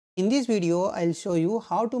In this video, I'll show you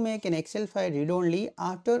how to make an Excel file read-only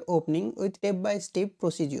after opening with step-by-step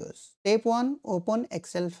procedures. Step 1. Open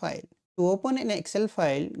Excel file. To open an Excel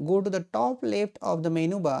file, go to the top left of the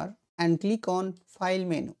menu bar and click on File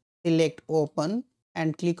menu. Select Open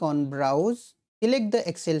and click on Browse. Select the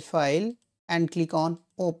Excel file and click on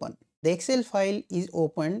Open. The Excel file is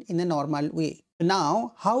opened in the normal way.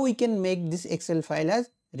 Now, how we can make this Excel file as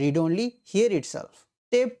read-only here itself?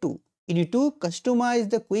 Step 2. You need to customize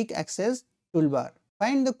the quick access toolbar.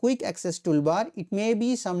 Find the quick access toolbar. It may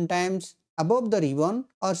be sometimes above the ribbon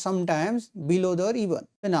or sometimes below the ribbon.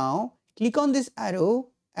 So now click on this arrow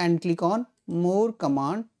and click on More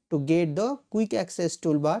command to get the quick access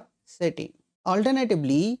toolbar setting.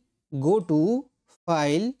 Alternatively, go to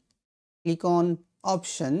File, click on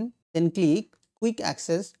Option, then click Quick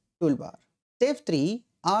Access Toolbar. Step 3.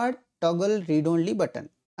 Add Toggle Read Only button.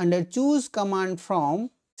 Under Choose Command from,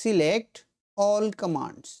 select All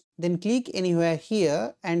Commands. Then click anywhere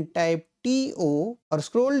here and type TO or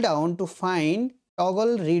scroll down to find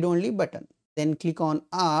Toggle Read Only button. Then click on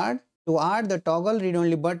Add to add the Toggle Read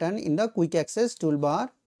Only button in the Quick Access Toolbar.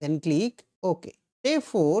 Then click OK. Step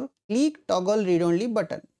 4. Click Toggle Read Only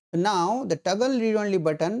button. Now the Toggle Read Only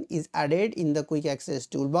button is added in the Quick Access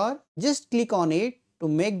Toolbar. Just click on it to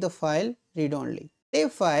make the file read only.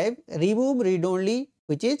 Step 5. Remove read only,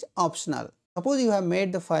 which is optional. Suppose you have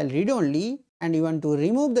made the file read only and you want to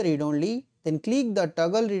remove the read only, then click the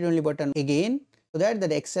Toggle Read Only button again so that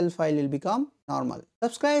the Excel file will become normal.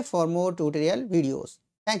 Subscribe for more tutorial videos.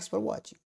 Thanks for watching.